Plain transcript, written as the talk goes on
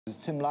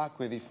Tim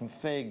Larkworthy from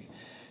FIIG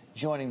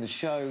joining the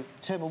show.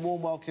 Tim, a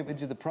warm welcome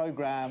into the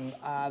program.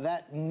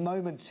 That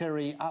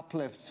momentary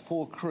uplift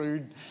for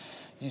crude,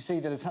 you see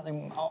that as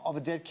something of a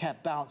dead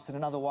cat bounce in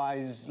an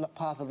otherwise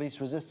path of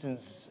least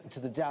resistance to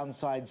the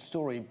downside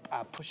story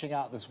pushing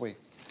out this week.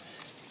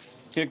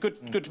 Yeah,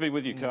 good to be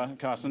with you,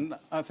 Carson.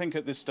 I think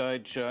at this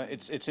stage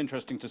it's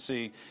interesting to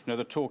see,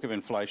 the talk of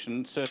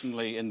inflation.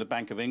 Certainly in the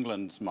Bank of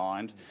England's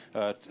mind,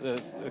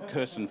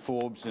 Kirsten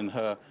Forbes, in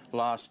her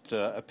last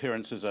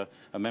appearance as a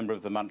member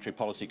of the Monetary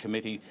Policy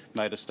Committee,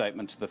 made a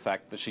statement to the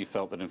fact that she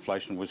felt that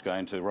inflation was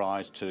going to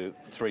rise to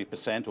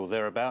 3% or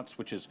thereabouts,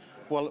 which is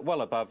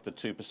well above the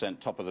 2%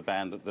 top of the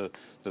band that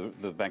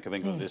the Bank of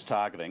England is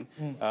targeting.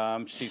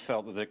 She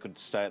felt that it could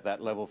stay at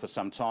that level for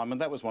some time, and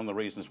that was one of the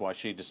reasons why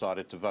she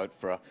decided to vote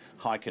for a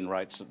hike in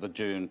rates at the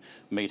June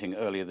meeting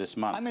earlier this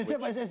month. I mean,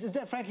 is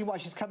that frankly why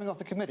she's coming off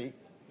the committee?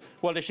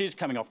 Well, she's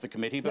coming off the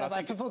committee, but yeah,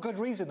 I think for good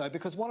reason, though,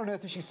 because what on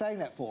earth is she saying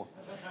that for?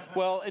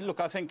 Well, look,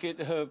 I think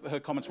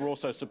her comments were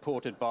also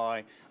supported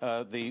by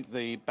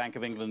the Bank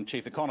of England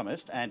chief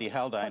economist, Andy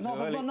Haldane.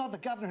 Not the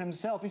governor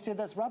himself. He said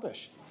that's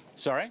rubbish.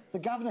 Sorry? The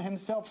governor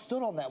himself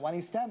stood on that one.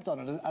 He stamped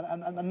on it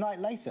a night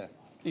later.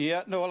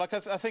 Yeah, no, like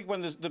I think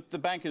when the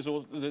bank is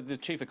the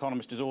chief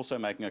economist is also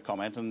making a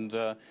comment,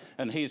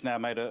 and he's now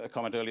made a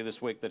comment earlier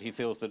this week that he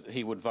feels that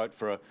he would vote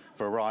for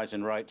a rise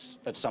in rates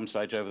at some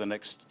stage over the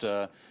next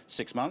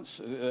 6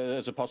 months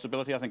as a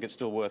possibility. I think it's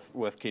still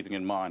worth keeping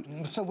in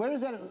mind. So where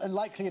is that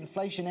likely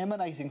inflation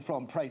emanating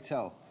from, pray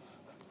tell?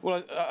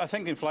 Well, I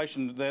think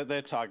inflation,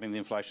 they're targeting the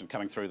inflation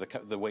coming through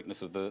the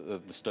weakness of the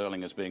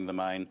sterling as being the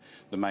main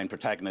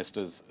protagonist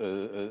as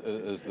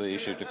the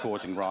issue to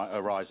causing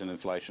a rise in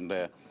inflation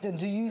there. And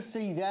do you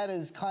see that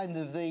as kind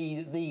of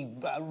the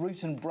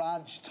root and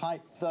branch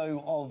type,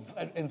 though, of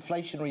an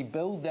inflationary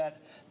build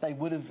that they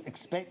would have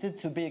expected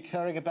to be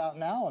occurring about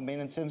now? I mean,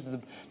 in terms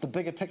of the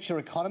bigger picture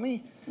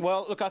economy?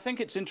 Well, look, I think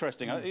it's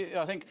interesting.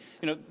 I think,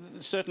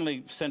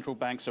 certainly central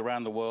banks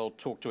around the world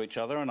talk to each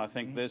other, and I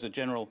think there's a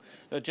general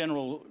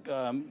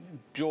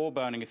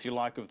jaw-boning, if you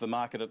like, of the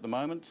market at the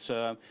moment.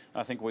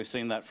 I think we've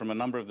seen that from a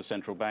number of the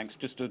central banks,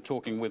 just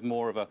talking with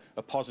more of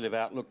a positive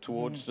outlook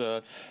towards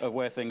of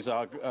where things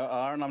are,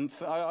 and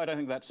I don't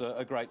think that's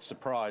a great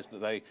surprise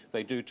that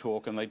they do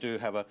talk and they do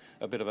have a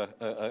bit of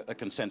a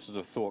consensus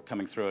of thought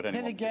coming through at any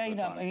moment.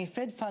 Again, I mean,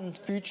 Fed funds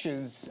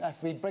futures,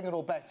 if we bring it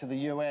all back to the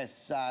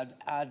US,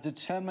 are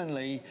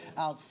determinedly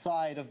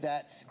outside of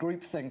that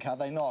groupthink, are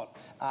they not,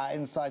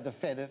 inside the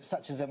Fed,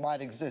 such as it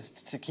might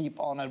exist, to keep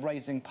on a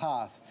raising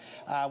path.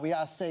 We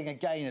are seeing,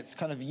 again, it's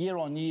kind of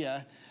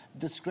year-on-year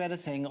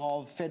discrediting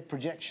of Fed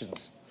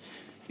projections.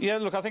 Yeah,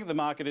 look, I think the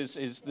market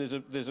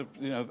there's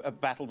a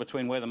battle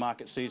between where the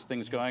market sees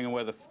things going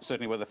and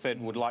certainly where the Fed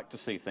would like to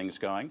see things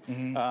going.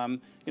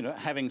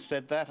 Having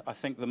said that, I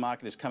think the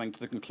market is coming to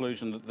the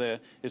conclusion that there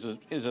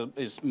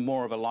is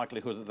more of a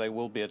likelihood that there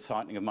will be a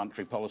tightening of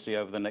monetary policy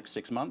over the next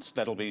 6 months.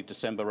 That'll be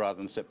December rather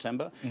than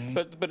September,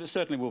 but it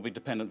certainly will be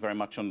dependent very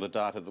much on the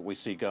data that we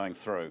see going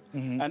through.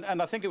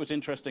 And I think it was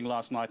interesting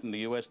last night in the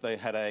US. They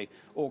had a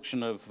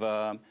auction of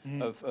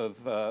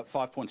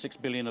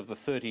 5.6 billion of the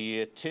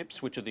 30-year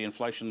TIPS, which are the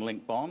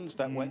inflation-linked bonds.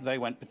 They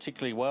went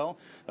particularly well.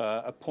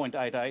 A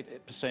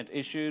 0.88%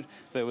 issued.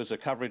 There was a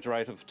coverage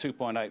rate of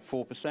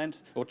 2.84%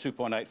 or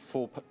 2.84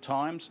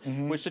 times,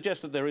 which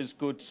suggests that there is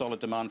good, solid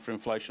demand for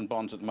inflation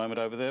bonds at the moment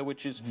over there,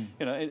 which is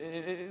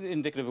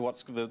indicative of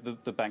what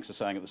the banks are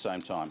saying at the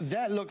same time.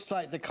 That looks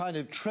like the kind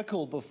of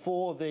trickle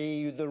before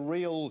the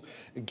real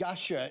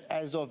gusher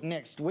as of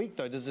next week,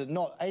 though, does it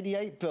not?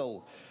 88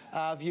 bill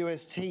of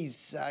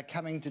USTs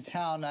coming to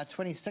town,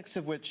 26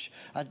 of which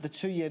the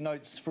 2-year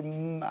notes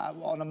from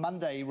on a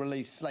Monday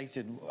release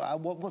slated.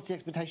 What's the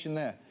expectation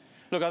there?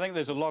 Look, I think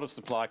there's a lot of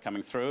supply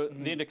coming through.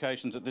 The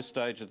indications at this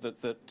stage are that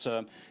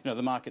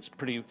the market's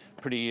pretty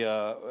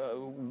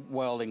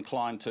well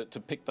inclined to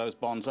pick those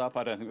bonds up.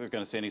 I don't think we're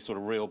going to see any sort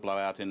of real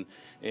blowout in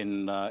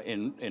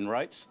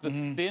rates.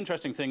 The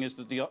interesting thing is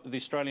that the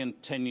Australian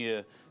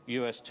 10-year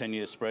US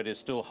 10-year spread is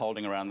still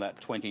holding around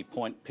that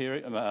 20-point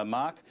period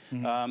mark.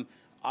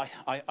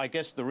 I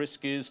guess the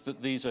risk is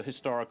that these are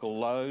historical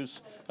lows.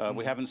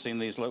 We haven't seen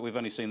these. We've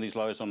only seen these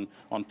lows on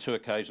 2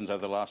 occasions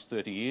over the last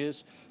 30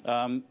 years.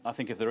 I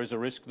think if there is a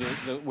risk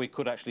that we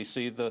could actually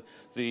see the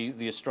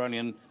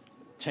Australian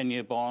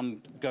 10-year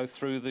bond go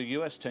through the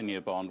US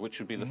 10-year bond, which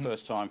would be the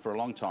first time for a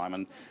long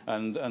time,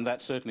 and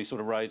that certainly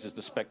sort of raises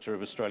the spectre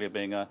of Australia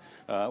being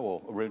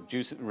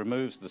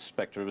removes the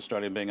spectre of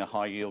Australia being a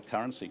high-yield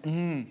currency.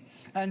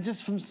 And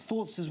just from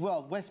thoughts as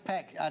well,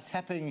 Westpac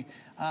tapping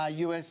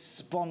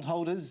US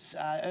bondholders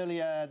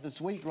earlier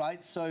this week,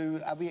 right? So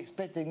are we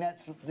expecting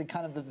that's the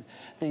kind of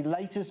the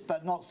latest,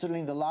 but not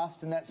certainly the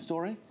last in that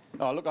story?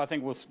 Oh, look, I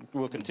think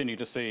we'll continue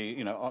to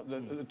see,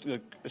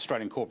 the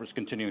Australian corporates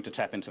continuing to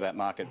tap into that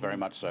market, very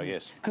much so,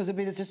 yes. Because, I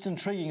mean, it's just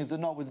intriguing, is it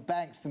not, with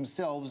banks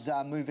themselves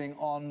moving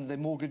on their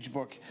mortgage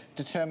book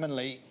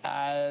determinedly.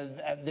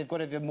 They've got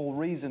to have more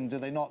reason, do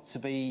they not, to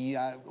be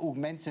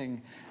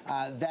augmenting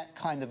that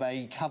kind of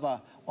a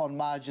cover on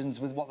margins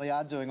with what they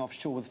are doing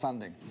offshore with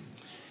funding?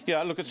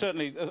 Yeah, look, it's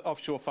certainly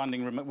offshore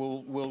funding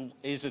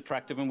is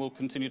attractive and will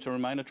continue to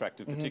remain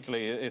attractive,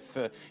 particularly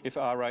if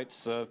our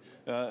rates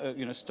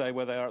stay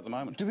where they are at the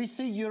moment. Do we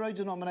see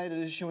euro-denominated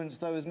issuance,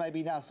 though, as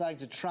maybe now starting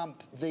to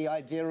trump the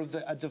idea of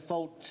a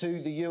default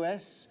to the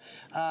US,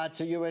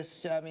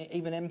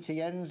 even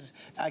MTNs,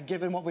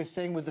 given what we're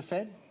seeing with the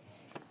Fed?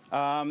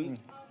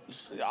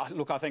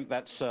 Look, I think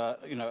that's, I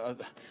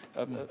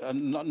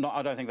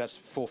don't think that's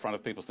forefront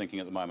of people's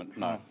thinking at the moment,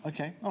 no.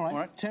 OK, all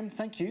right. Tim,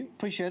 thank you.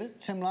 Appreciate it.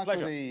 Tim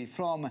Larkworthy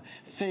from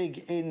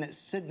FIIG in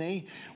Sydney.